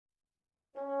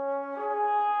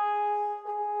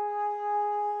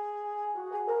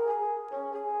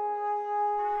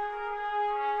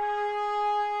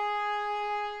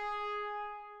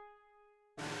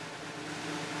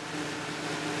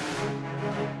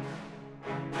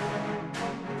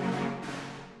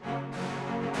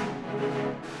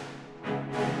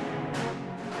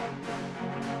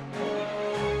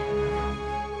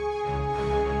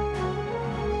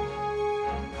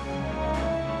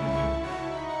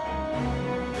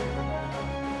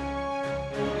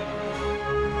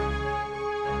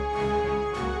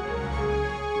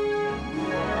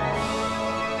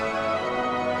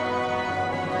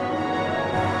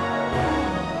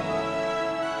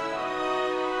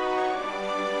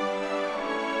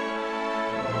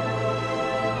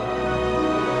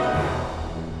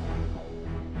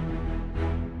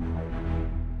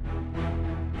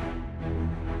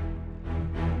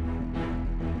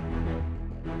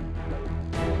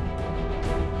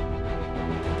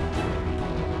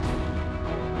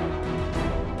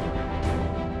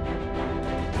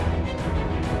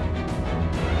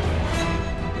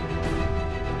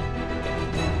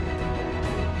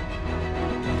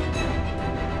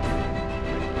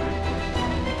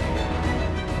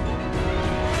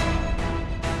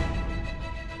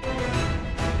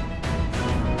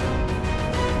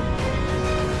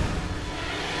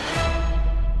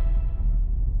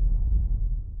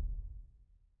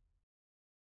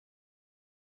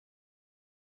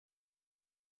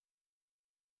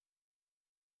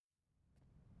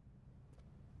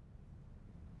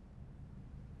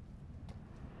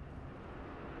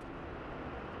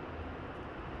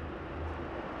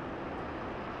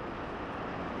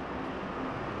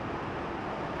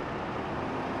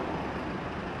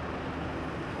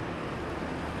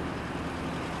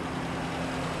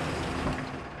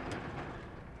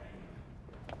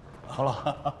黄老，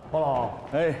黄老，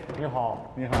哎，你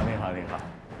好，你好，你好，你好。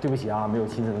对不起啊，没有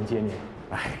亲自能接你。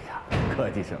哎呀，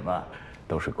客气什么，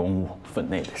都是公务分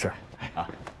内的事儿啊。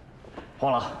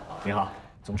黄老，你好，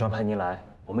总专派您来，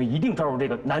我们一定抓住这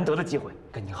个难得的机会，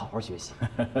跟您好好学习，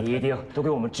你一定多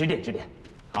给我们指点指点。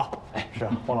好，哎，是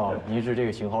啊，黄老，您是这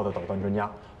个型号的导弹专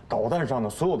家，导弹上的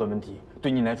所有的问题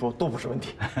对您来说都不是问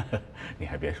题。你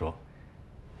还别说，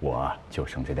我就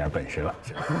剩这点本事了。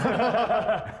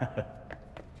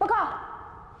报告，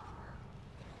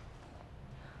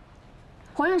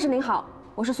黄院士您好，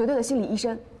我是随队的心理医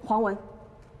生黄文。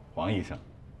黄医生。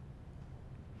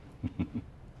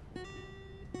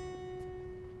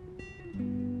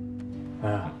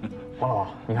黄老，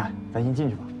你看，咱先进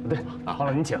去吧。对，黄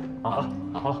老您请啊。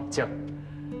好，请。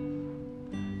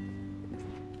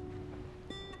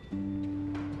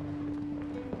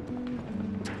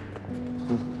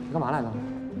你干嘛来了？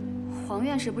黄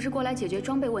院士不是过来解决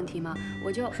装备问题吗？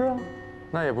我就……是啊，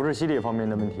那也不是心理方面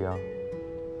的问题啊。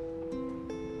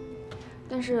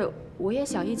但是我也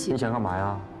想一起。你想干嘛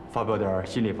呀？发表点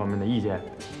心理方面的意见。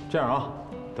这样啊，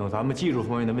等咱们技术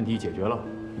方面的问题解决了，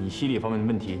你心理方面的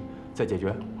问题再解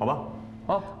决，好吧？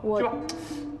啊，去吧。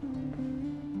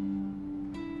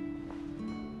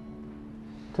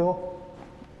最后。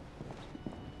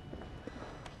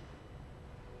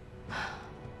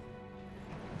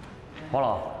黄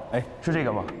老，哎，是这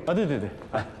个吗？啊，对，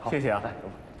哎，谢谢啊。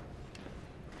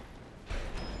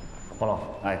黄老，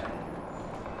哎，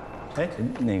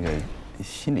那个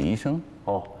心理医生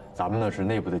哦，咱们呢是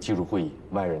内部的技术会议，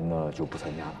外人呢就不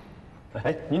参加了。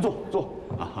哎，您坐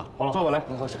啊，黄老，坐过来，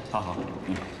您喝水。好，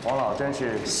黄老真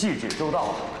是细致周到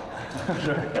啊。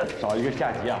是，少一个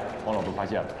下级啊，黄老都发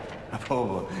现了。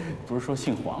不是说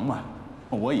姓黄吗？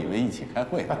我以为一起开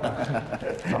会。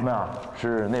咱们啊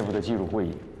是内部的技术会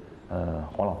议。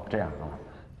黄老，这样啊，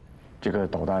这个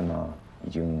导弹呢已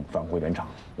经返回原厂，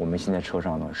我们现在车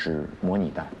上呢是模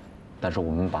拟弹，但是我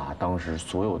们把当时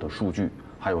所有的数据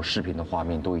还有视频的画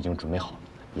面都已经准备好了，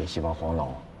也希望黄老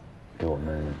给我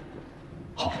们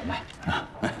好好卖啊。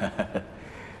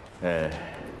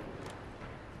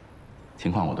情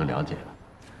况我都了解了，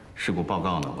事故报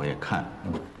告呢我也看，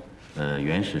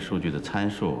原始数据的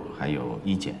参数还有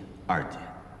1检、2检、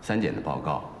3检的报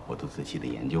告我都仔细的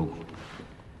研究过。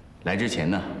来之前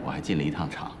呢，我还进了一趟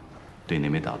厂，对那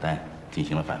枚导弹进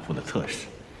行了反复的测试。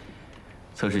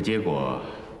测试结果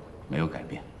没有改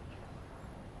变，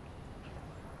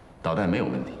导弹没有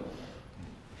问题。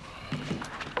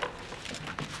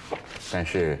但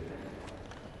是，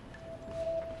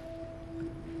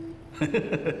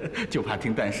就怕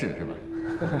听但是是吧？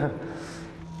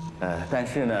但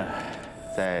是呢，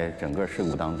在整个事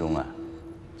故当中啊，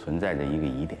存在着一个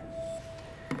疑点。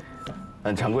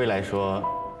按常规来说，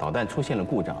导弹出现了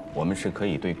故障，我们是可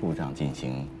以对故障进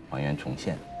行还原重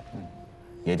现。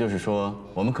也就是说，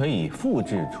我们可以复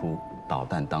制出导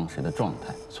弹当时的状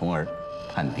态，从而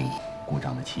判定故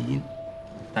障的起因。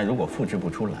但如果复制不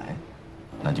出来，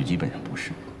那就基本上不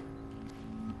是。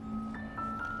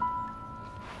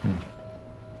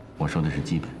我说的是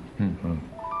基本。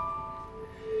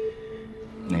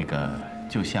那个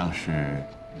就像是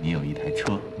你有一台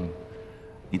车，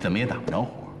你怎么也打不着火，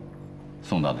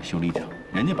送到了修理厂，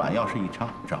人家把钥匙一插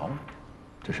着了，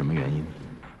这什么原因？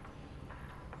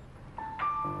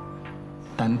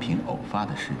单凭偶发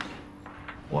的事件，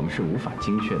我们是无法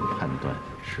精确的判断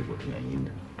事故的原因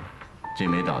的。这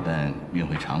枚导弹运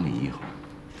回厂里以后，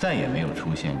再也没有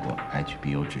出现过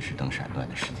HBO 指示灯闪断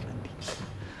的实际问题。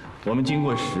我们经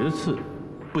过10次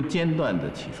不间断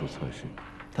的起数测试，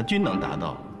它均能达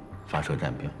到发射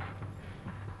站标。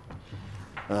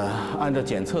按照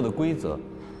检测的规则，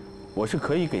我是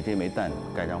可以给这枚弹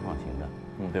盖章放行的，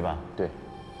对吧？对。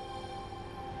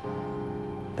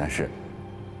但是，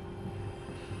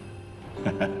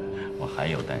我还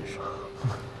有但是。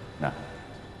那，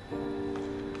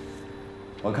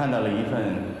我看到了一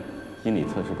份心理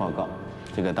测试报告，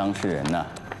这个当事人呢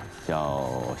叫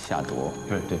夏卓。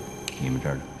对，你们这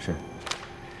儿的是。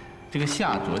这个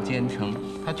夏卓坚称，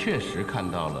他确实看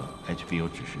到了 HBO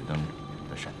指示灯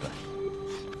的闪断，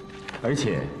而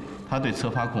且他对测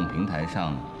发控平台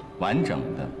上完整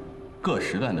的各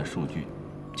时段的数据，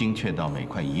精确到每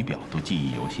块仪表都记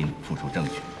忆犹新，复述正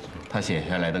确。他写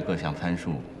下来的各项参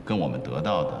数跟我们得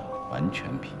到的完全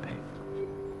匹配。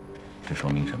这说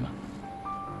明什么？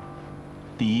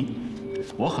第一，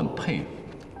我很佩服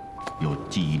有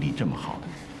记忆力这么好的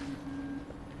人。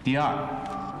第二，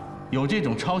有这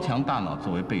种超强大脑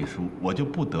作为背书，我就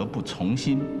不得不重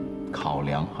新考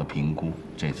量和评估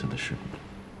这次的事故。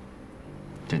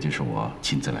这就是我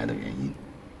亲自来的原因。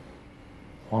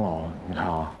黄老，你看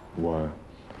啊，我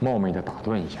冒昧的打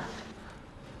断一下，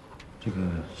这个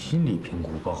心理评估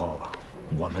报告吧，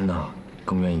我们呢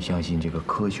更愿意相信这个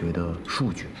科学的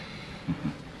数据。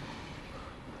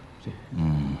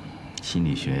心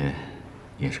理学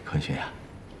也是科学呀。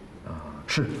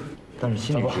是，但是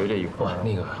心理学这一块，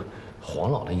那个黄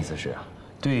老的意思是啊，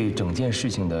对整件事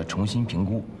情的重新评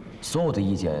估，所有的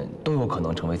意见都有可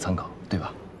能成为参考，对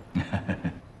吧？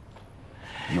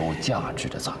有价值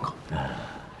的参考。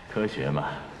科学嘛，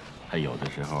它有的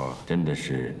时候真的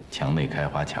是墙内开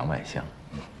花墙外香。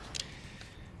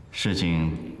事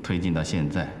情推进到现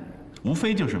在，无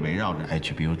非就是围绕着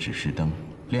HBO 指示灯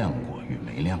亮过与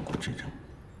没亮过之争。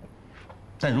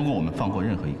但如果我们放过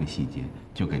任何一个细节，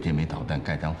就给这枚导弹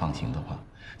盖章放行的话，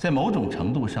在某种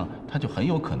程度上，它就很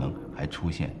有可能还出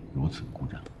现如此故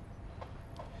障。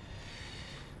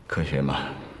科学嘛，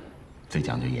最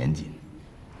讲究严谨。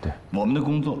对，我们的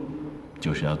工作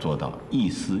就是要做到一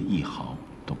丝一毫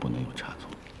都不能有差错。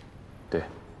对。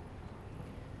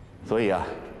所以啊，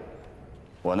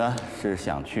我呢是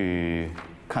想去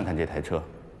看看这台车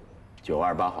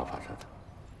，928号发射的。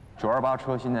 928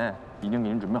车现在已经给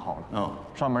您准备好了。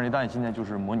上面那弹现在就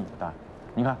是模拟的弹，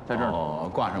您看在这儿。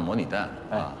挂上模拟弹。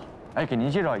哎，给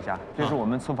您介绍一下，这是我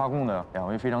们策发共的2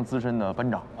位非常资深的班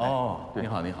长。你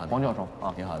好，你好，黄教授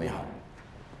啊，你好，你好，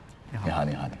你好，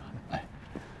你好，你好。哎，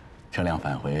车辆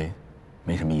返回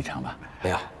没什么异常吧？没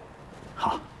有。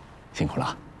好，辛苦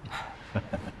了。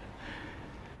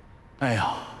哎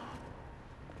呀，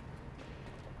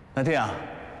那这样，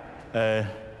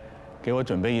给我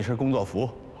准备一身工作服。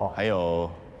 好，还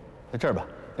有，在这儿吧，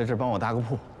在这儿帮我搭个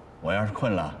铺。我要是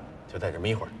困了，就在这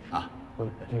眯一会儿啊。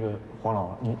这个黄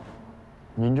老，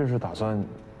您这是打算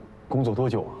工作多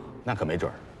久啊？那可没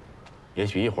准儿，也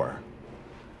许一会儿，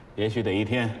也许得1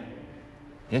天，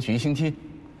也许1星期。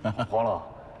黄老，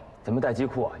咱们待机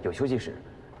库啊有休息室，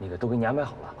那个都给你安排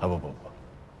好了。不，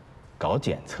搞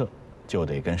检测就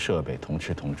得跟设备同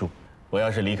吃同住。我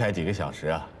要是离开几个小时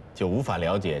啊，就无法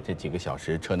了解这几个小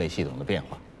时车内系统的变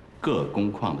化。 各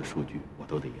工况的数据我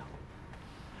都得要，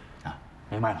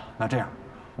明白了。那这样，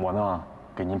我呢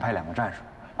给您派2个战士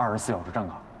，24小时站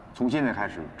岗。从现在开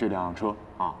始，这辆车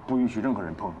啊不允许任何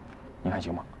人碰，您看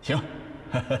行吗？行，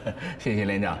谢谢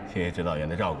连长，谢谢指导员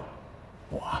的照顾。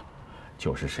我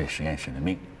就是睡实验室的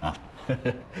命啊，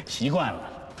习惯了。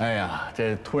哎呀，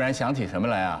这突然想起什么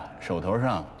来啊，手头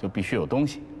上就必须有东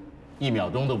西，1秒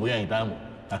钟都不愿意耽误。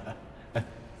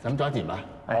咱们抓紧吧。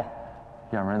哎。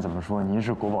 要不然怎么说您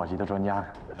是国宝级的专家呢？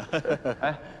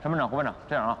哎，参谋长、副班长，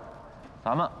这样啊，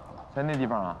咱们在那地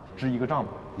方啊支一个帐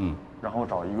篷，然后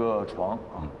找一个床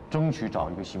啊，争取找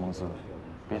一个席梦思的，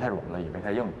别太软了，也别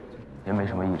太硬了，也没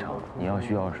什么异常。你要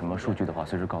需要什么数据的话，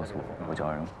随时告诉我，我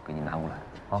叫人给你拿过来。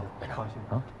好，放心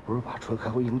啊，不是把车开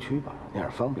回营区吧，那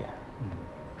样方便。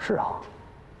是啊。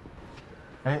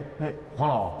哎，黄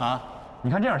老啊，你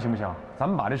看这样行不行？咱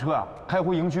们把这车啊开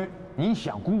回营区，你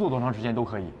想工作多长时间都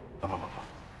可以。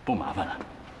 不麻烦了，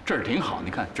这儿挺好。你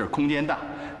看这儿空间大，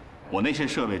我那些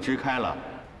设备支开了，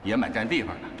也蛮占地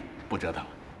方的，不折腾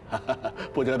了，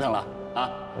不折腾了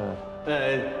啊。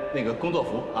那个工作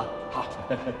服啊，好。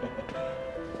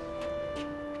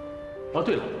哦，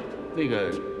对了，那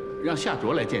个让夏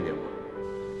卓来见见我。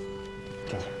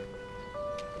谢谢。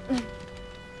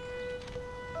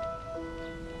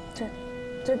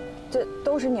这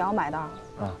都是你要买的啊？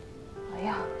哎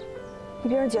呀。 一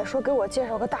边姐说给我介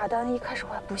绍个大单，一开始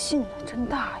我还不信呢，真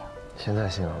大呀！现在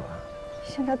信了吧？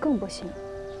现在更不信。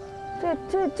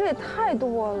这也太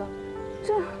多了，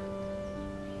这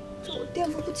我垫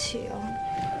付不起啊！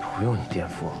不用你垫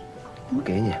付，我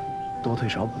给你，多退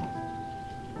少补。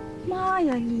妈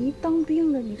呀，你一当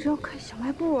兵的，你这要开小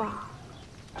卖部啊？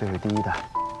这是第1单。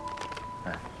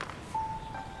哎，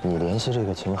你联系这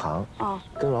个琴行啊，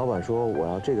跟老板说我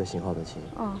要这个型号的琴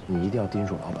啊，你一定要叮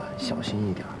嘱老板小心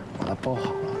一点。 把它包好了，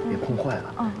别碰坏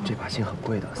了。这把琴很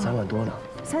贵的，3万多呢。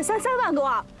3万多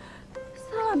啊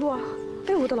！3万多！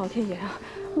哎呦我的老天爷啊！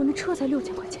我那车才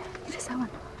6000块钱，你这3万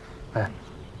多。哎，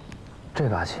这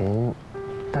把琴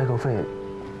代购费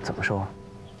怎么收啊？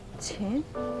琴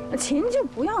就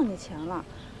不要你钱了。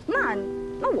那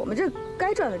我们这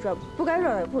该赚的赚，不该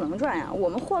赚的也不能赚呀。我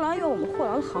们货郎有我们货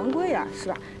郎的行规呀，是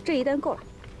吧？这一单够了。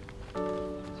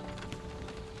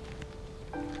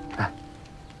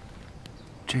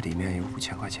 这里面有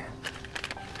5000块钱。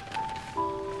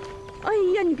哎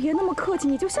呀，你别那么客气，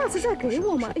你就下次再给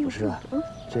我嘛。哎呦，不是，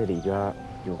这里边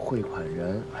有汇款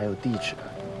人，还有地址，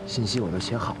信息我都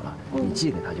写好了，你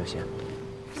寄给他就行。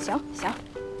行。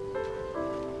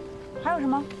还有什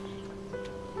么？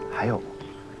还有，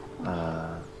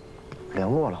梁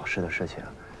洛老师的事情，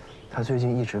他最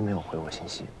近一直没有回我信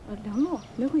息。梁洛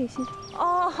没回你信息？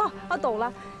哦，好，懂了，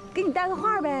给你带个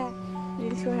话呗。你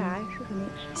说啥？说什么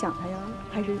想他呀，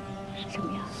还是什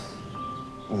么呀？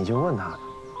你就问他，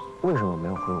为什么没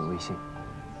有回我微信？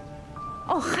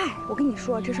哦嗨，我跟你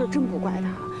说这事儿真不怪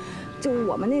他，就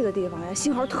我们那个地方呀，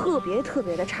信号特别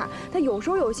的差，他有时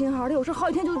候有信号，他有时候好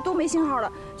几天就都没信号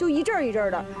了，就一阵一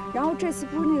阵的。然后这次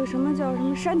不是那个什么叫什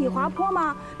么山体滑坡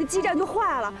吗？那基站就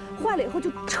坏了以后就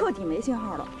彻底没信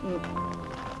号了。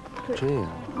这样。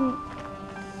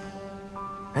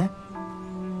哎，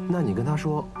那你跟他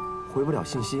说回不了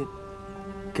信息，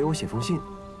给我写封信，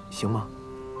行吗？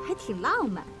还挺浪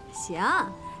漫。行，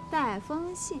带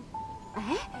封信。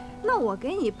哎，那我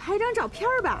给你拍张照片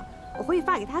吧，我回去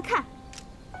发给他看。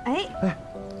哎，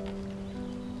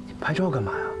你拍照干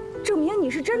嘛呀？证明你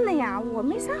是真的呀，我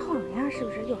没撒谎呀，是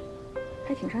不是？哟，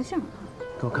还挺上相啊。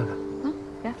给我看看。啊，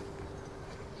别，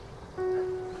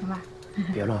行吧。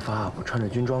别乱发，我穿着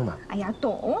军装呢。哎呀，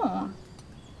懂。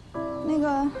那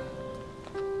个，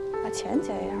把钱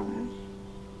结一下吧。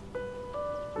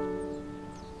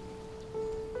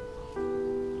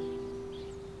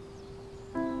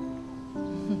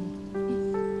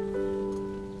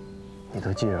你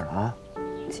都记着了啊？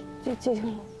记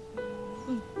清了。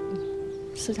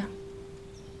4点。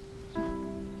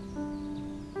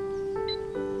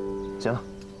行了。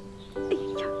哎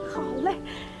呀，好嘞！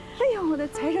哎呀，我的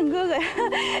财神哥哥呀！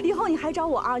以后你还找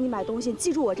我啊？你买东西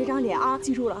记住我这张脸啊！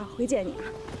记住了啊，回见你啊！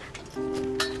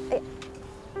哎呀，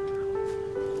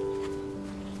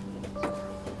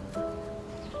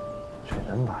只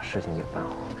能把事情给办好。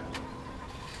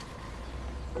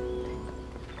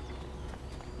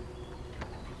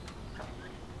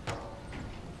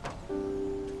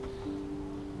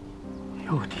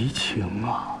有敌情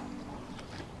啊！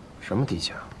什么敌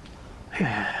情？哎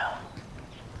呀，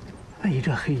那一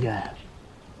阵黑烟，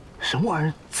什么玩意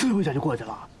儿，滋溜一下就过去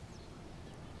了。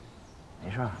没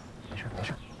事，没事，没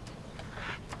事。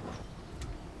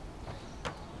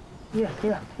耶，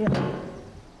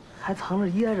还藏着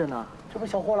掖着呢，这不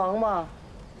小货郎吗？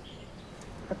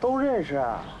都认识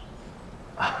啊。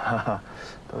哈哈，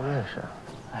都认识。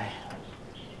哎呀，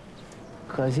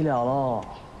可惜了喽，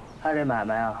他这买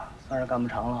卖啊，算是干不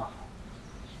成了。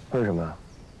为什么呀？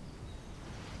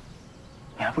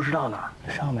你还不知道呢，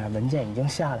上面文件已经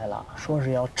下来了，说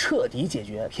是要彻底解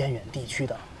决偏远地区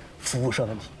的服务社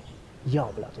问题。要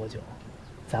不了多久，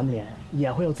咱们连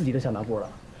也会有自己的小卖部了，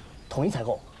统一采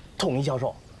购，统一销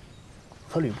售，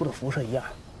和旅部的服务社一样。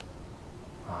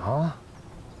啊？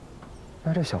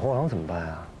那这小货郎怎么办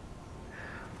呀？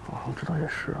哦，这倒也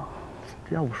是啊，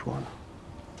这要不说呢。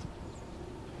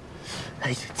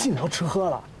哎，尽聊吃喝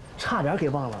了，差点给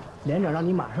忘了，连长让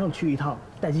你马上去一趟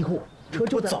待机库，车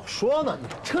就在。早说呢，你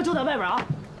车就在外边啊。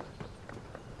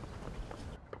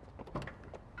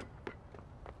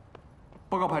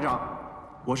报告排长，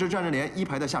我是战阵连1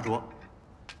排的夏卓，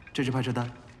这是派车单。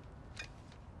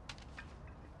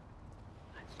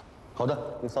好的，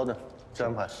你稍等，这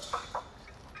安排。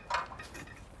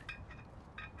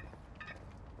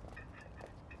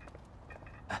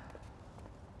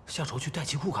夏卓去待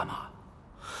机库干嘛？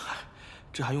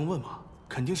这还用问吗？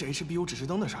肯定是 HBU 指示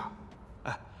灯的事儿。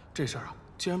哎，这事儿啊，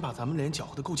竟然把咱们连搅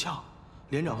和得够呛，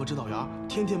连长和指导员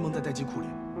天天蒙在待机库里，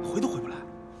回都回不来。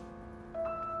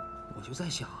我就在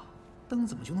想，灯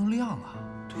怎么就能亮啊？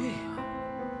对呀。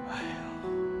哎呀，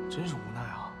真是无奈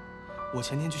啊！我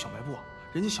前天去小卖部，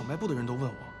人家小卖部的人都问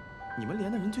我，你们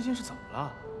连的人最近是怎么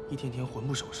了？一天天魂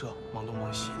不守舍，忙东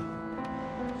忙西的。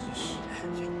真是。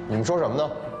你们说什么呢？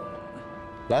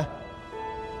来，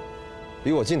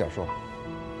离我近点说。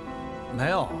没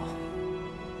有。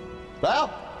来啊！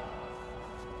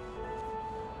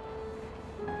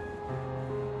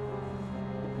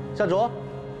夏卓，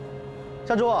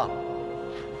夏卓啊！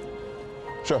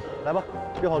是，来吧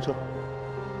，6号车。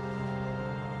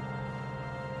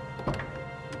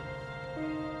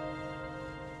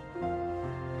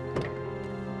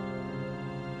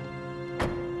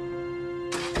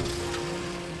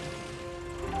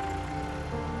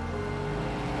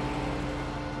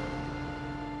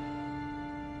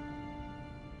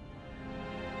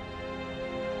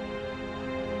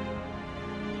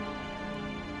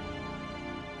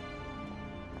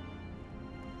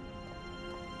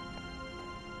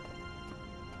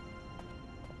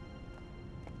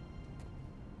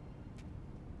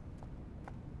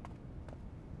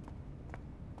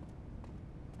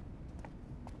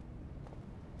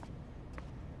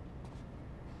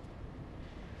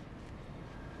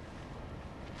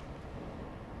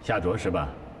夏卓是吧？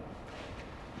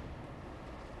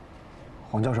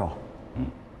黄教授。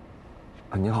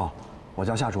您好，我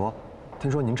叫夏卓，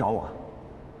听说您找我。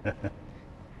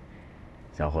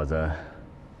小伙子，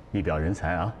一表人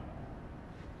才啊！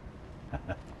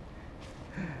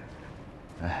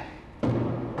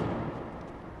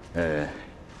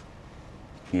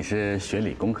你是学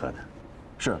理工科的，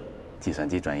是，计算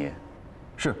机专业，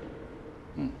是，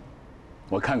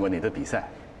我看过你的比赛，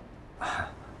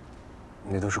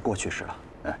那都是过去式了。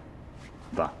哎，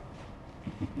棒。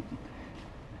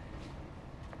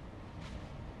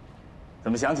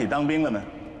怎么想起当兵了呢？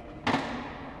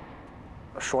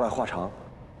说来话长，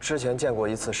之前见过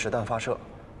一次实弹发射，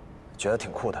觉得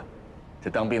挺酷的。这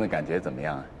当兵的感觉怎么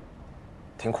样啊？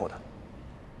挺苦的。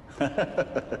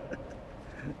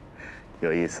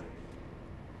有意思。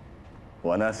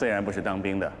我呢，虽然不是当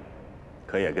兵的，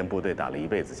可也跟部队打了一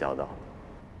辈子交道。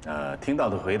听到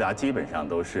的回答基本上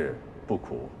都是不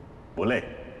苦、不累、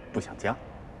不想家。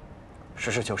实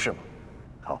事求是嘛。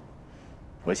好，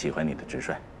我喜欢你的直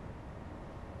率。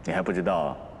你还不知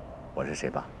道我是谁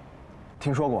吧？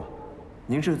听说过。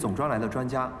您是总专来的专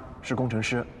家，是工程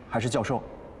师还是教授？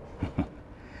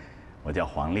我叫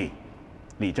黄立，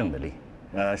立正的立，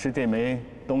是这枚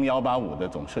东185的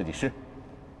总设计师。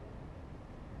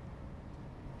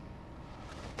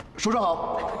首长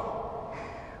好。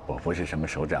我不是什么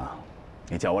首长，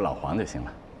你叫我老黄就行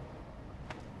了。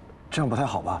这样不太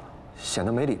好吧？显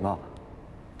得没礼貌。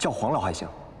叫黄老还行。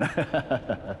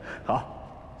好，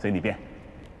随你便。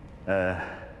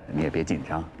你也别紧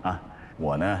张啊。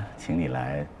我呢，请你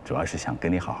来，主要是想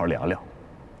跟你好好聊聊。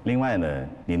另外呢，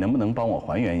你能不能帮我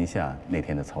还原一下那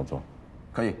天的操作？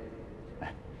可以。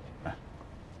来，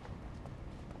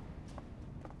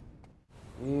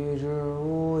一只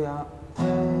乌鸦飞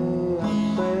呀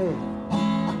飞，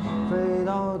飞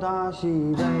到大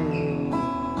西北，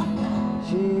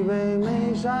西北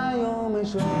没山又没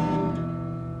水，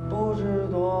不知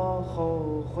多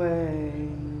后悔。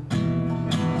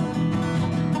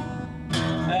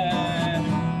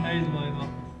怎么？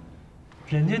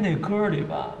人家那歌里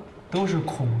吧都是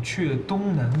孔雀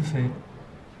东南飞，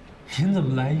您怎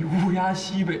么来一乌鸦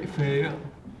西北飞呀？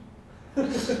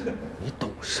你懂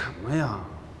什么呀？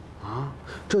啊，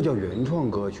这叫原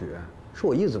创歌曲，是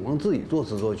我叶子萌自己作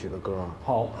词作曲的歌。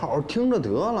好好听着得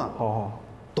了。好，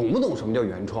懂不懂什么叫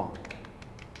原创？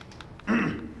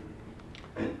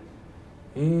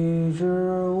一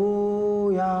只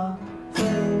乌鸦飞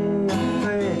呀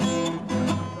飞，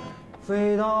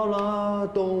飞到了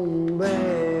东北。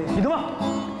你他妈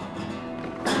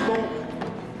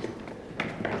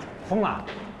疯了！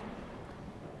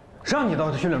谁让你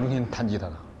到训练中心弹吉他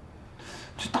的？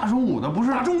这大中午的不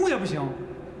是？大中午也不行。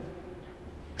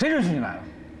谁允许你来的？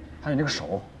还有你这个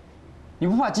手，你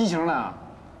不怕畸形了啊？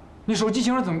你手畸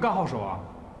形了怎么干号手啊？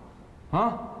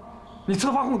啊？你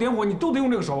策划控点火，你都得用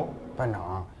这个手。班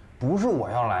长，不是我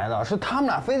要来的，是他们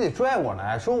俩非得拽我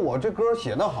来，说我这歌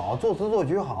写得好，作词作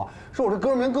曲好，说我这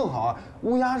歌名更好。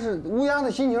乌鸦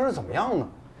的心情是怎么样呢？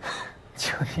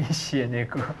就你写那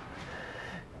歌，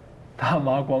大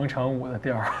妈广场舞的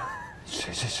调儿。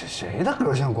谁的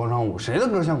歌像广场舞？谁的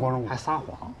歌像广场舞？还撒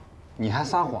谎，你还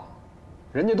撒谎，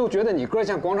人家都觉得你歌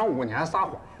像广场舞，你还撒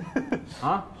谎，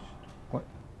啊？不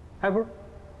是，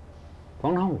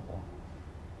广场舞。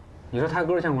你说他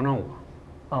歌像广场舞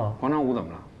啊？广场舞怎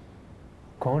么了？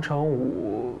广场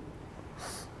舞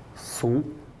俗。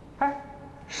哎，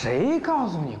谁告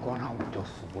诉你广场舞就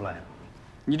俗了呀？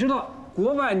你知道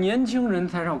国外年轻人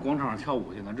才上广场上跳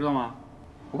舞去呢，知道吗？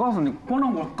我告诉你，广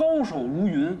场舞高手如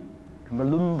云，什么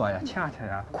伦巴呀、恰恰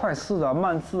呀、快四啊、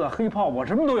慢四啊、黑泡啊，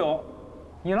什么都有。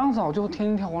野狼早就天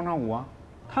天跳广场舞啊，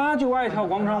他就爱跳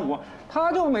广场舞，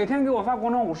他就每天给我发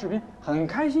广场舞视频，很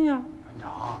开心呀。班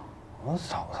长，我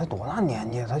嫂才多大年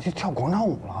纪，他去跳广场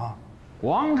舞了？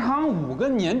广场舞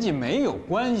跟年纪没有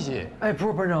关系。哎，不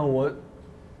是班长，我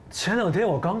前2天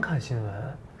我刚看新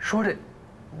闻，说这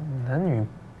男女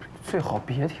最好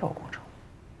别跳广场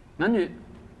舞。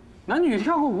男女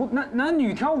跳个舞，男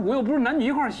女跳舞又不是男女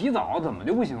一块洗澡，怎么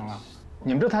就不行了？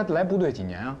你们这才来部队几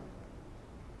年啊？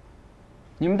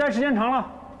你们待时间长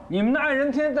了，你们的爱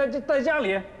人天天在家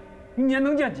里，一年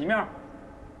能见几面？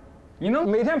你能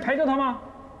每天陪着他吗？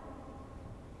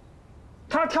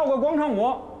他跳个广场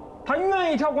舞，他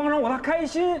愿意跳广场舞，他开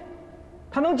心，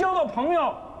他能交到朋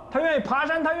友，他愿意爬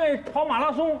山，他愿意跑马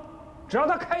拉松，只要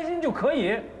他开心就可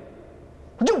以。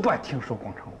我就不爱听说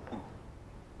广场舞。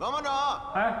王班长，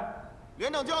哎，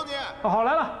连长叫你。好，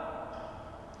来了。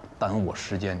耽误我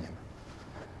时间，你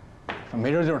们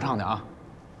没人地儿唱去啊！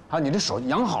啊，你这手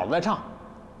养好了再唱，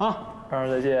啊！班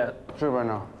长再见。是班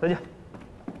长，再见。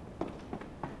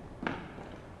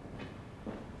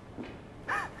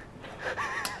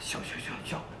小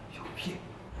屁！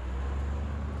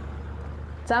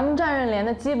咱们战刃连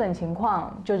的基本情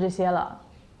况就这些了。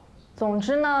总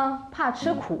之呢，怕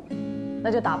吃苦，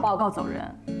那就打报告走人；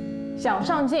想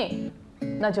上进，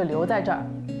那就留在这儿。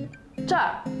这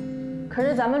儿可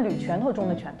是咱们捋拳头中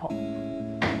的拳头。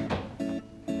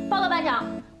报告班长，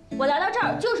我来到这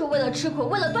儿就是为了吃苦，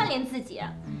为了锻炼自己，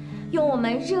用我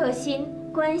们热心、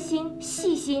关心、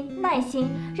细心、耐心，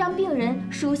让病人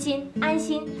舒心、安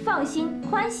心、放心、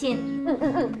欢心。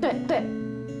对。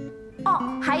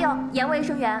哦，还有严卫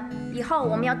生员，以后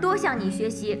我们要多向你学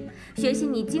习，学习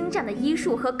你精湛的医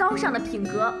术和高尚的品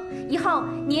格。以后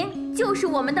您就是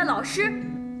我们的老师。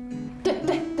对。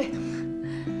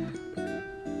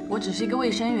我只是一个卫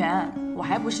生员，我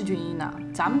还不是军医呢。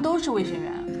咱们都是卫生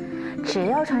员。只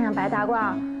要穿上白大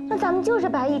褂，那咱们就是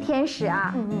白衣天使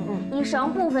啊！医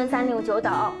生不分3六9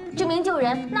等，救命救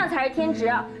人那才是天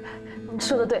职。你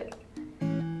说的对，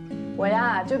我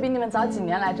呀就比你们早几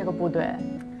年来这个部队。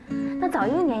那早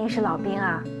1年也是老兵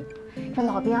啊，这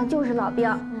老兵就是老兵，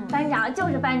班长就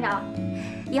是班长。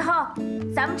以后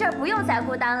咱们这儿不用再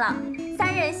孤单了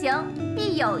，3人行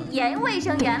必有严卫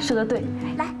生员。说的对，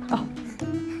来哦。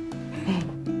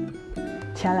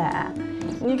钱磊，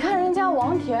你看人家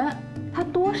王田，他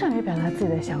多善于表达自己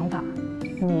的想法，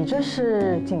你这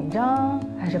是紧张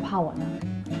还是怕我呢？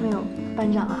没有，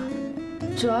班长啊，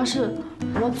主要是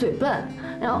我嘴笨，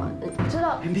然后知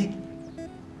道。冰冰。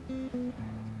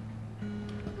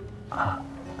啊，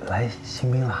来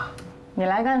新兵了。你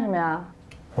来干什么呀？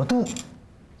我肚。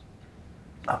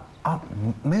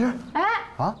没事。哎，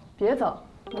啊，别走，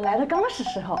你来的刚是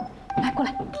时候。来，过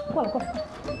来。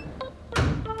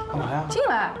干嘛呀？进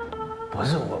来。不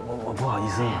是我不好意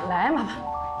思。来嘛，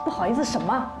不好意思什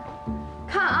么？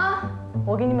看啊，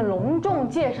我给你们隆重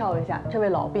介绍一下这位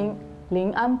老兵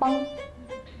林安邦。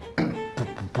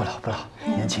不老，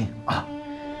年轻啊。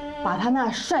把他那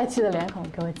帅气的脸孔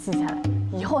给我记下来，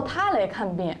以后他来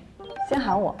看病，先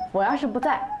喊我。我要是不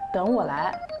在，等我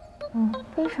来。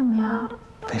为什么呀？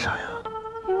为啥呀？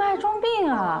因为爱装病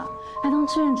啊，爱当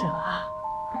志愿者啊。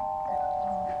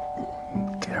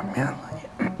给点面子你。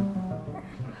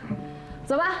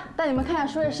走吧，带你们看下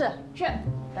输液室。是，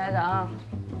待着啊。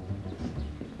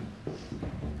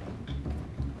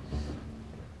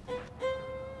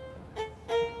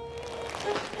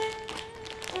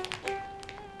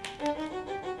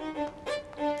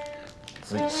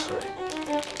自己吃。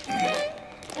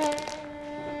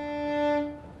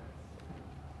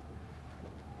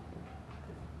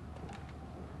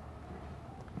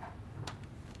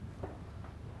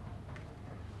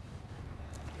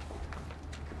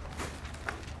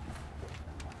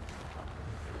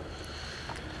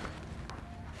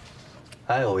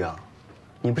哎，欧阳，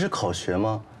你不是考学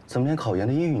吗？怎么连考研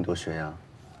的英语你都学呀？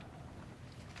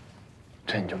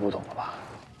这你就不懂了吧？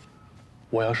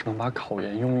我要是能把考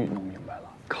研英语弄明白了，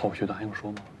考学的还用说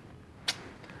吗？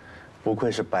不愧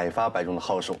是百发百中的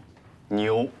好手，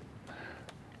牛！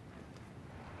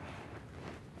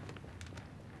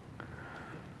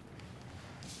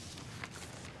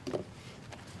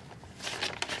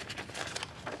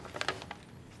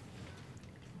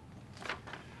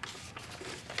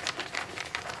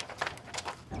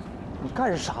你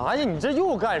干啥呀？你这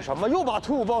又干什么？又把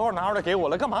退伍报告拿出来给我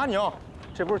了？干嘛你要？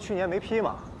这不是去年没批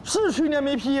吗？是去年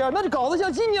没批啊，那就搞得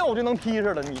像今年我就能批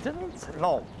似的。你这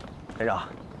闹！连长，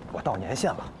我到年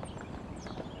限了。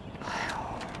哎呀，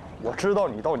我知道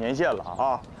你到年限了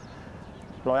啊。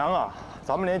老杨啊，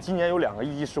咱们连今年有2个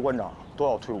1级士官长都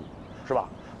要退伍，是吧？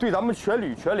对咱们全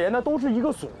旅全连那都是一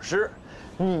个损失。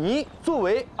你作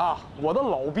为我的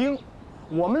老兵，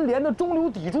我们连的中流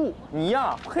砥柱，你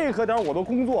呀配合点我的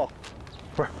工作。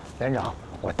不是，连长，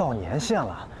我到年限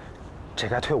了，这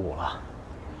该退伍了。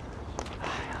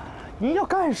你要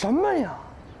干什么呀？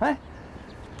哎，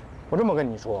我这么跟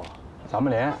你说，咱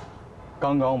们连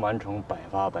刚刚完成百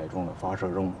发百中的发射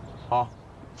任务啊，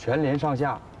全连上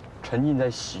下沉浸在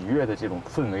喜悦的这种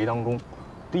氛围当中，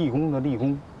立功的立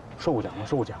功，受奖的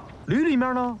受奖。旅里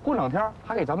面呢，过2天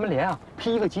还给咱们连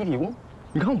批一个集体功。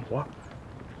你看我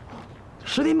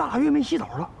10天8个月没洗澡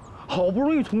了，好不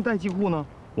容易从待机库呢。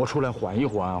我出来缓一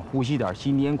缓，呼吸点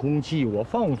新鲜空气，我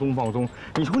放松放松。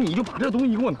你说你就把这东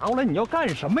西给我拿过来，你要干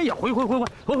什么呀？回！行，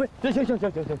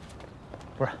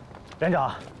不是，连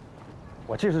长，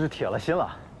我这次是铁了心了。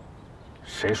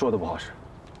谁说的不好使？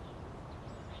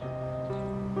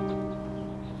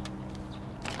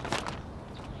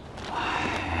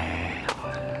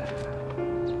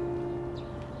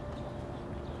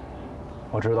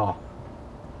我知道，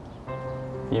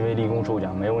因为立功受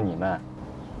奖没有你们。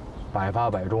百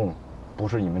发百中，不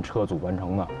是你们车组完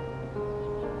成的。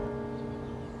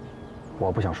我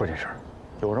不想说这事儿，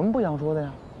有什么不想说的呀？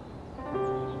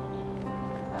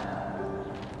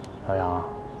老杨，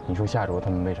你说夏卓他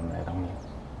们为什么来当兵？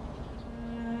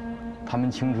他们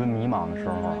青春迷茫的时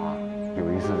候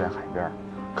有一次在海边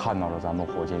看到了咱们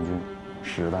火箭军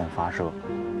实弹发射，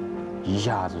一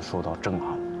下子受到震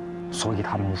撼，所以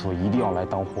他们说一定要来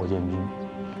当火箭军，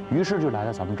于是就来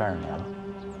了咱们战士连了。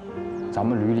咱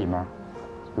们旅里面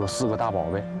有4个大宝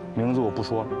贝，名字我不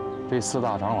说了，这4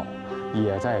大长老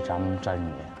也在咱们战士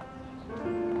连。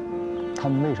他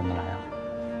们为什么来啊？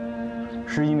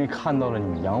是因为看到了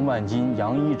你杨万金、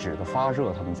杨一指的发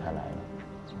射，他们才来的。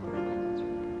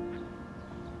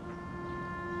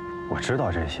我知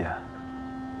道这些，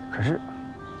可是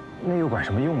那又管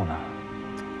什么用呢？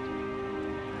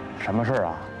什么事儿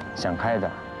啊？想开点。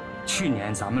去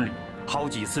年咱们旅好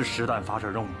几次实弹发射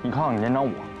任务，你看看连长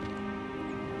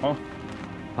我，啊，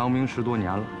当兵10多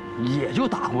年了，也就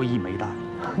打过1枚弹，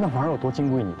那玩意儿有多金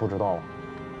贵你不知道啊？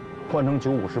换成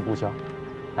954步枪，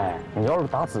哎，你要是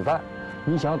打子弹，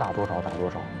你想打多少打多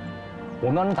少，我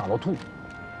们让你打到吐。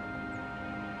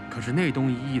可是那东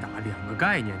西一打2个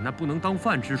概念，那不能当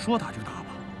饭吃，说打就打吧。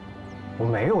我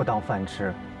没有当饭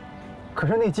吃，可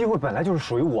是那机会本来就是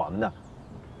属于我们的。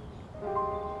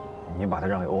你把它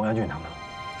让给欧阳俊他们了，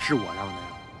是我让的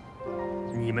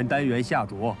呀。你们单元下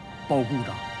着报故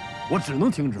障，我只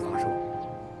能停止发射。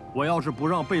我要是不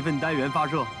让备份单元发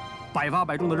射，百发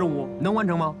百中的任务能完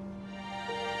成吗？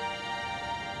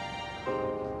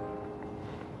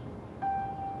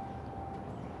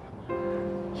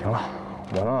行了，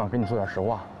我呢跟你说点实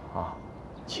话啊，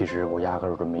其实我压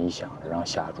根儿就没想着让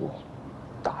夏竹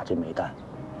打这枚弹。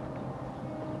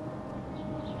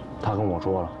他跟我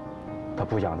说了，他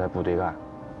不想在部队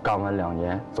干完2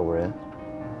年走人。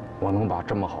我能把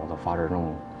这么好的发射任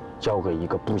务交给一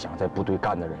个不想在部队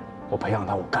干的人，我培养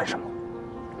他我干什么？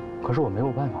可是我没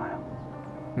有办法呀。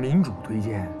民主推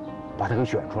荐，把他给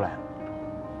选出来了，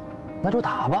那就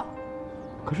打吧。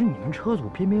可是你们车组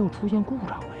偏偏又出现故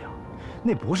障了呀。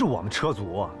那不是我们车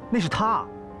组，那是他。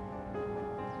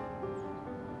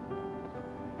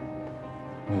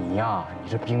你呀，你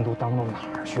这兵都当到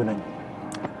哪儿去了你？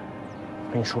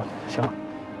跟你说，行了，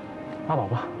拉倒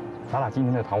吧，咱俩今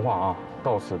天的谈话啊，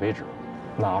到此为止，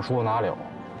哪说哪了。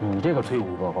你这个退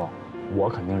伍报告，我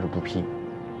肯定是不批。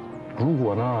如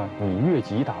果呢，你越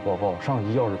级打报告，上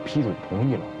级要是批准同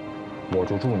意了，我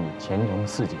就祝你前程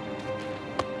似锦。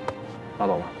拉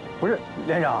倒吧。不是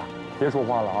连长，别说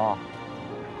话了啊。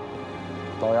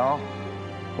老杨，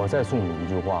我再送你一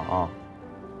句话啊。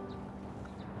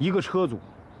一个车组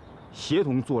协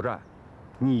同作战，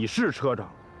你是车长，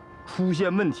出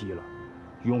现问题了，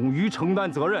勇于承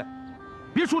担责任，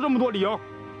别说这么多理由。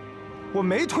我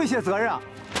没推卸责任啊。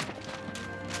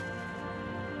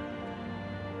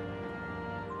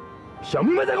想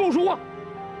明白再跟我说话。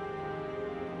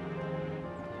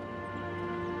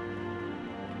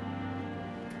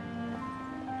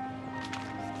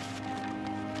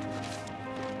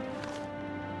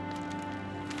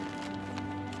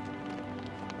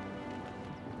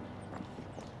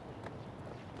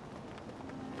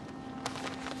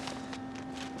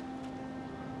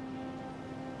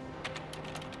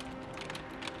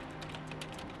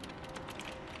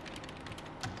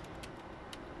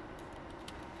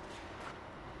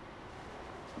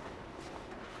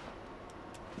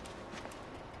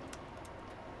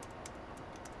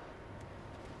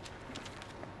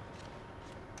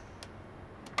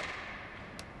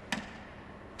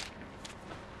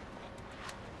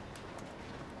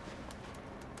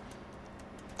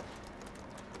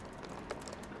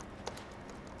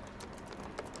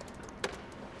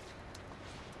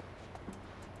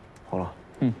好了。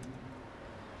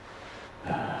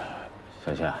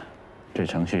小夏，这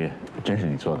程序真是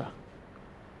你做的？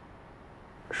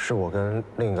是我跟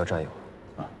另一个战友。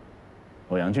啊，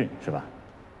欧阳俊是吧？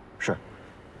是。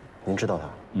您知道他？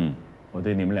我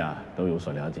对你们俩都有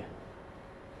所了解。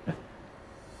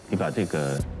你把这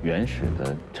个原始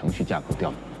的程序架构调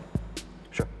出来。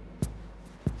是。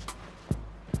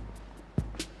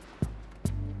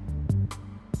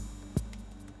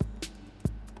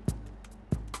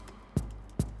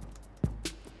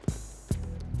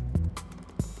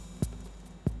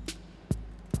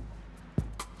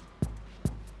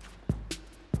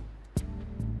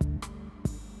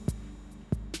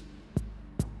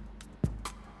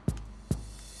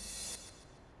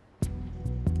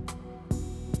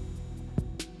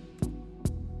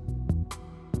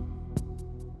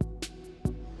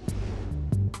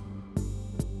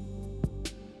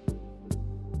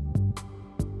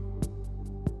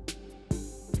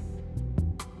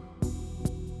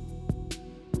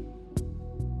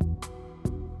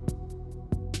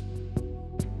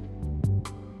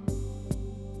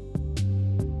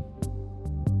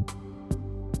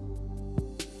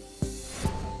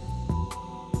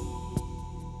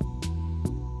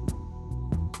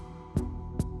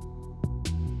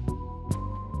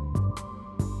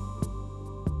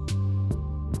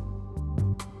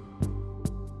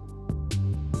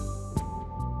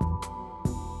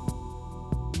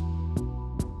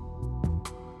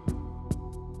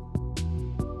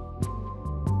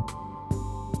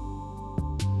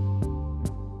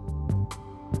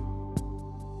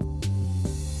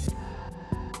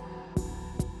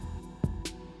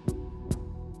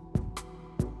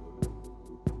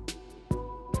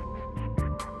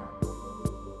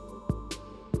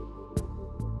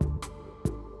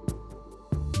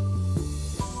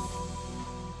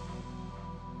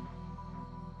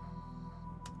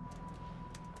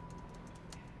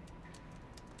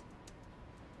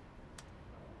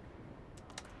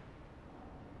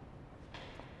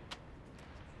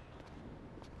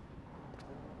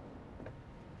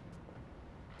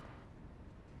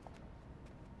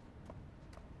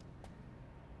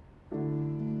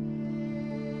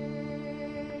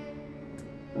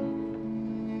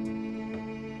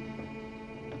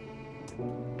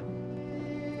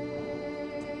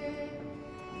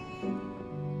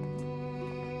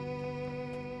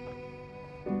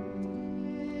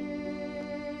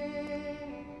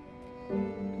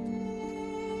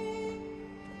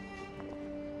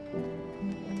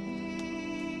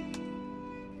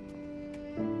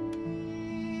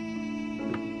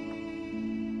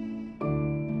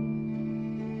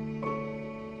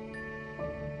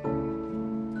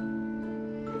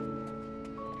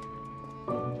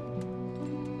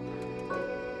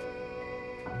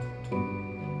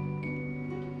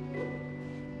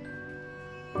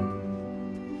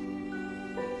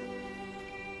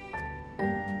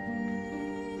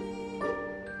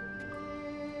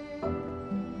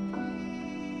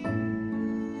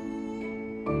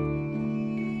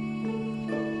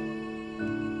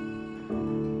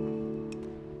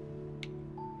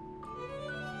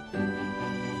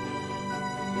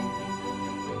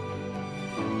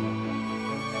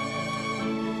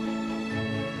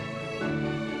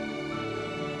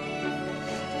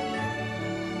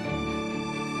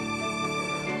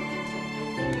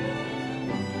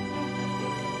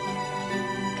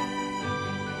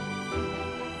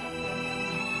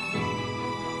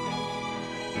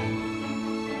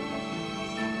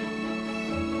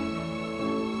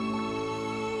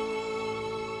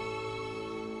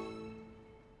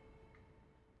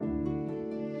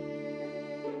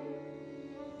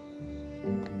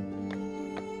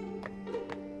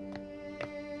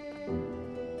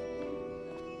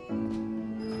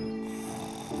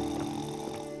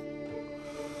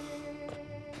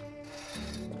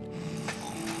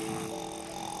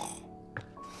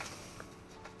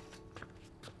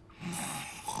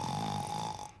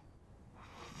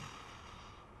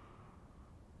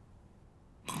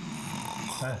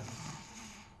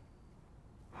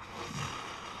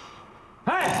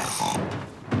哎，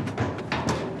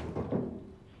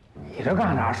你这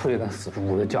干啥睡跟死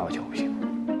猪的觉不行？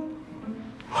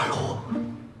哎呦，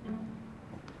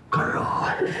干啥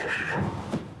呀这是？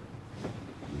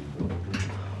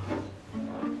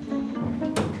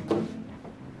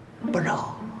班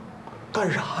长，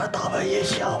干啥呀？大半夜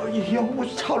吓我一跳，我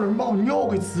差点把我尿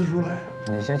给滋出来。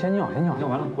你先尿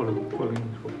完了过来跟你说。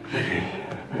没事。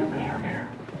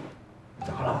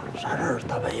咋了？啥事儿？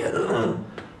大半夜的。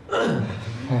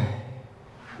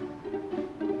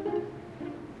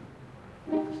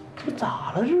这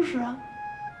咋了？这是啊？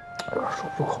有点说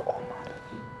不出口。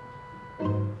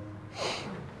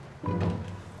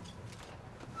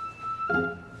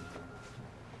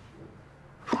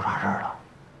出啥事儿了？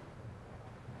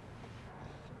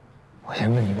我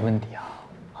先问你个问题啊，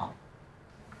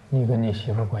你跟你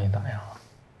媳妇关系咋样啊？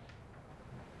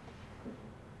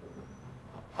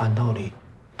按道理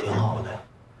挺好的。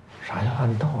啥叫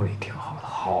按道理挺好的？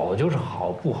好就是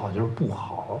好，不好就是不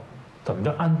好。怎么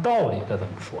叫按道理？这怎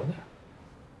么说的？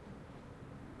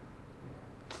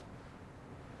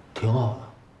挺好的。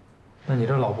那你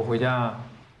这老不回家，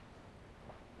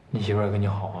你媳妇也跟你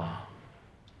好啊？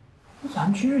那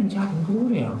咱去人家不都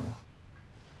这样吗？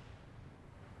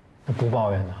那不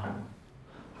抱怨呢？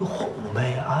就哄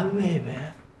呗，安慰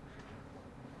呗。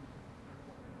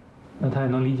那他也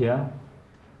能理解啊？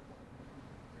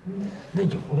那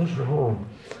有的时候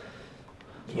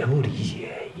也不理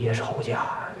解，也吵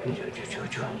架，就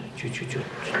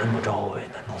那么着呗，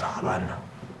那能咋办呢？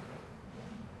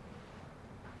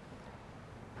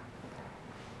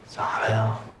咋了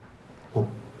呀？我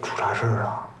出啥事儿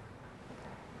了？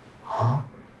啊？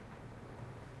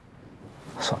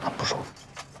算了，不说。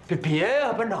别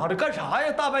呀，班长，这干啥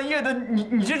呀？大半夜的，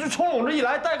你这是冲笼子一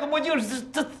来，戴个墨镜，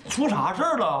这出啥事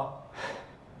儿了？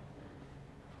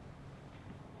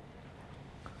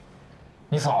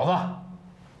你嫂子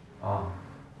啊，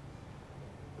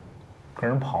跟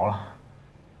人跑了。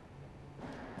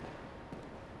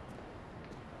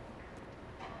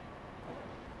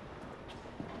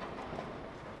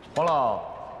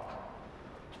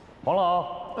黄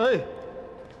老，哎，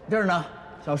这儿呢，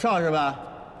小邵是吧？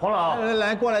黄老，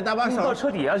来过来搭把手。到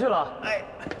车底下去了。哎，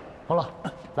黄老，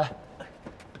来，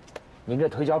您这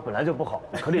腿脚本来就不好，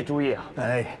可得注意啊。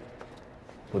哎，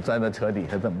不钻到车底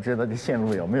下，怎么知道这线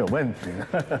路有没有问题呢？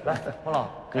来，黄老，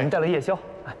给您带了夜宵。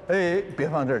哎，别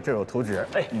放这儿，这有图纸。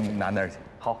哎，你拿那儿去。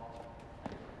好。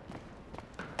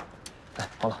哎，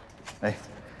黄老，哎，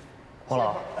黄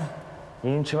老，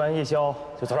您吃完夜宵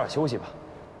就早点休息吧，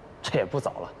这也不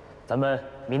早了，咱们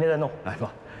明天再弄。哎不，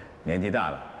年纪大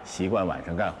了，习惯晚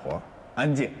上干活，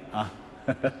安静啊。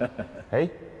哎，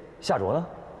夏卓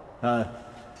呢？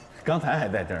刚才还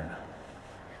在这儿呢。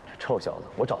臭小子，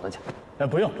我找他去。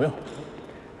不用，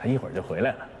他一会儿就回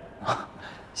来了。啊，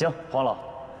行，黄老，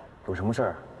有什么事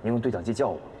儿您用对讲机叫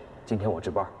我，今天我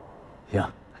值班。行，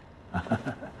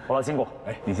黄老辛苦。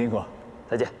哎，你辛苦，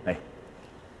再见。哎。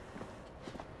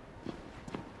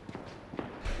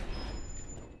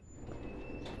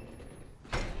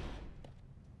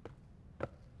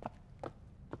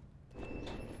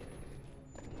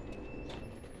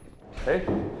哎，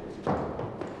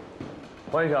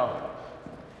王医生，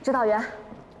指导员，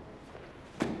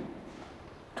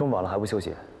这么晚了还不休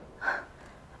息？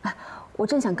哎，我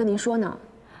正想跟您说呢，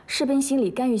士兵心理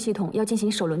干预系统要进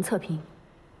行首轮测评，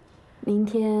明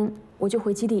天我就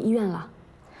回基地医院了。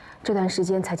这段时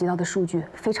间采集到的数据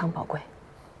非常宝贵，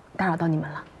打扰到你们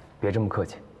了。别这么客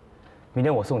气，明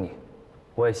天我送你，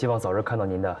我也希望早日看到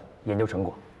您的研究成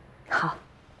果。好，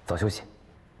早休息。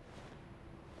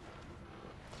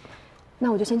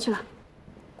那我就先去了。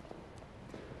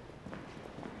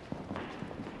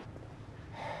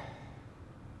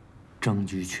证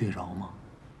据确凿吗？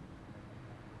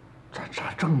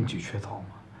啥证据确凿吗？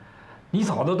你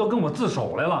嫂子都跟我自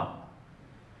首来了，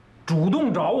主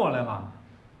动找我来了。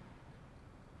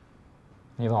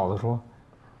你嫂子说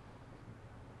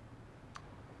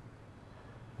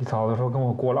跟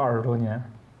我过了20多年，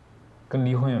跟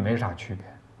离婚也没啥区别，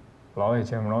老也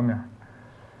见不着面。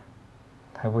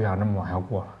他也不想这么往下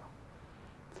过了。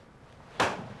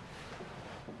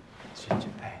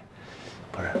哎，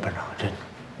不是班长，这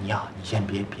你呀，你先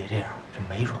别这样，这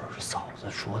没准是嫂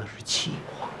子说的是气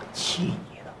话，气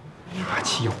你的。啥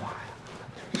气话呀？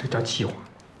这叫气话。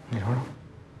你瞅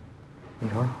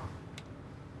瞅，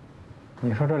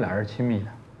你说这俩人亲密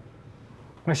的，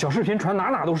那小视频传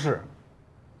哪都是。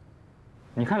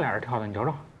你看俩人跳的，你瞅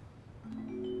瞅。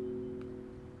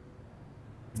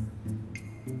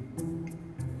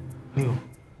哎呦，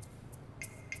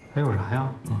还有啥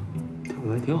呀？跳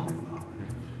的还挺好的。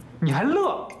你还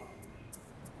乐？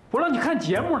我让你看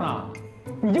节目呢，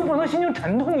你就不能心情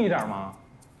沉痛一点吗？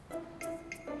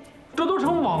这都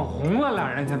成网红了，俩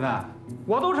人现在，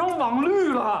我都成网绿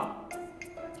了，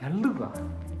你还乐？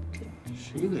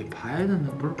谁给拍的呢？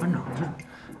不是班长，这，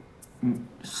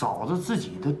嫂子自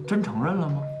己的真承认了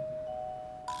吗？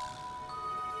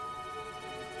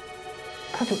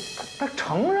他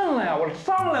承认了呀！我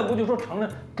上来不就说承认，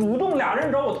主动俩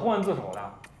人找我投案自首的。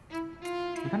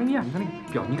你看那个样，你看那个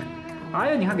表，你看，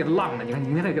哎呀，你看给他浪的，你看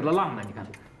这给他浪的，你看。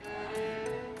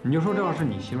你就说这要是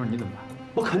你媳妇儿，你怎么办？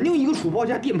我肯定一个楚包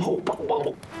加电炮，梆梆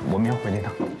梆。我们要回那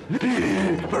趟。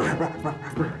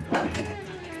不是。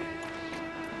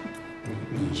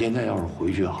你现在要是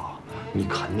回去啊，你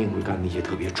肯定会干那些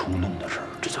特别冲动的事儿，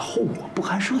这叫后果不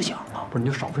堪设想啊！不是，你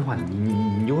就少废话，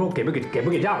你就说给不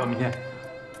给假吧，明天。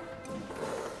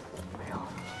没有。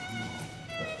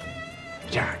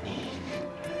这样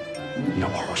你让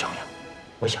我好好想想，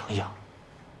我想一想，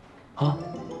啊。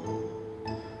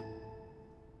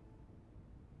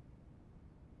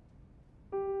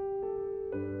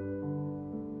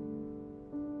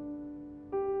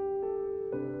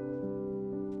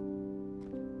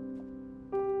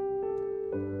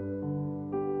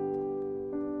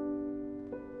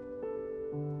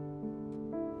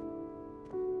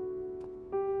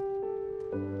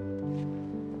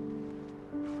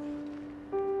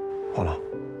黄老，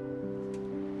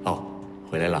哦，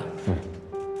回来了。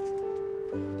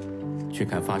去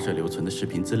看发射留存的视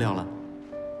频资料了。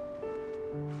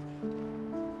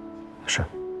是。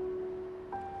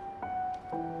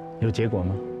有结果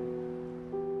吗？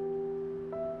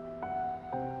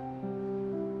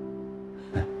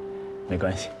没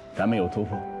关系，咱们有突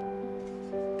破。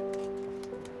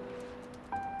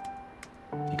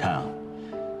你看啊，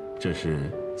这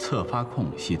是侧发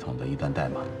控系统的一段代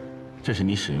码。这是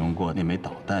你使用过那枚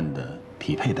导弹的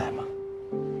匹配代码。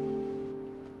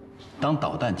当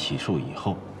导弹起数以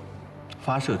后，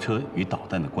发射车与导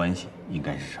弹的关系应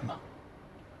该是什么？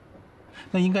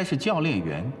那应该是教练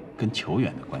员跟球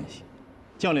员的关系。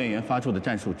教练员发出的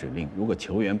战术指令，如果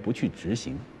球员不去执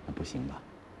行，那不行吧？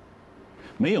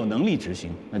没有能力执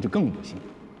行，那就更不行。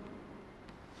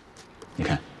你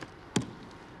看，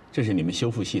这是你们修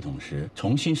复系统时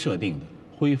重新设定的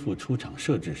恢复出厂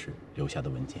设置时留下的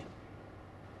文件。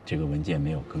这个文件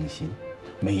没有更新，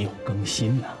没有更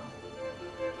新呐！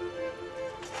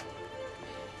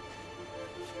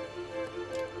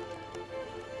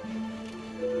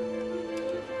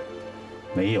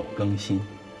没有更新，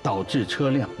导致车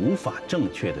辆无法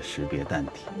正确的识别弹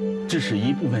体，致使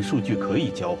一部分数据可以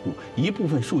交互，一部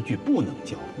分数据不能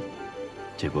交互。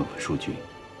这部分数据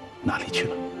哪里去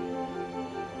了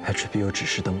 ？HBO 指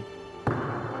示灯。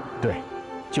对，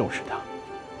就是它。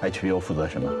HBO 负责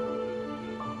什么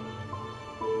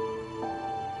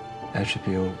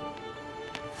？HBO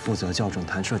负责校正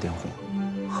弹射点火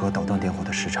和导弹点火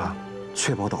的时差，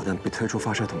确保导弹被推出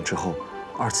发射筒之后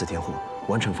2次点火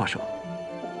完成发射。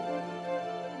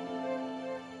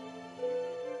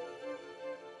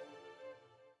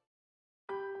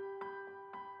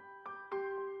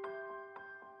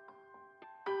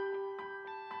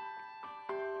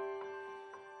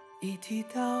一提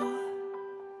到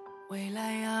未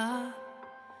来呀，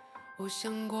我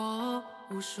想过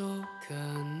无数可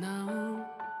能，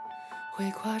会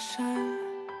跨山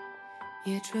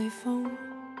也追风，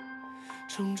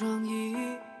冲撞一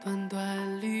段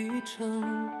段旅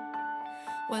程，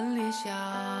顽劣小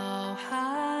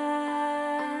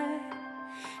孩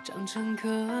长成可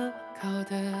靠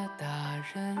的大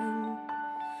人，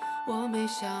我没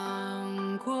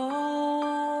想过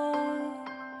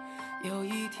有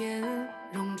一天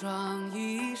戎装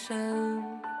一身。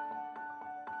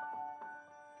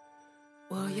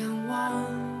我仰望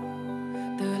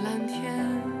的蓝天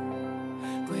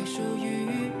归属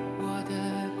于我的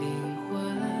灵魂，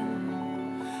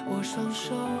我双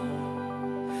手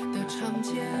的长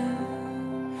剑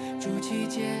筑起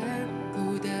坚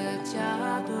固的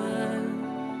家墩，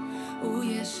午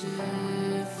夜时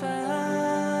分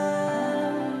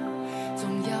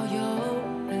总要有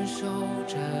人守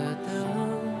着灯，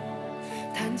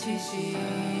叹气息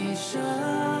声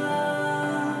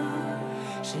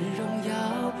是荣耀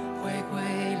回归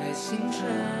了星辰，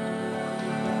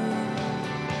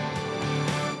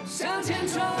向前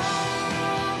冲。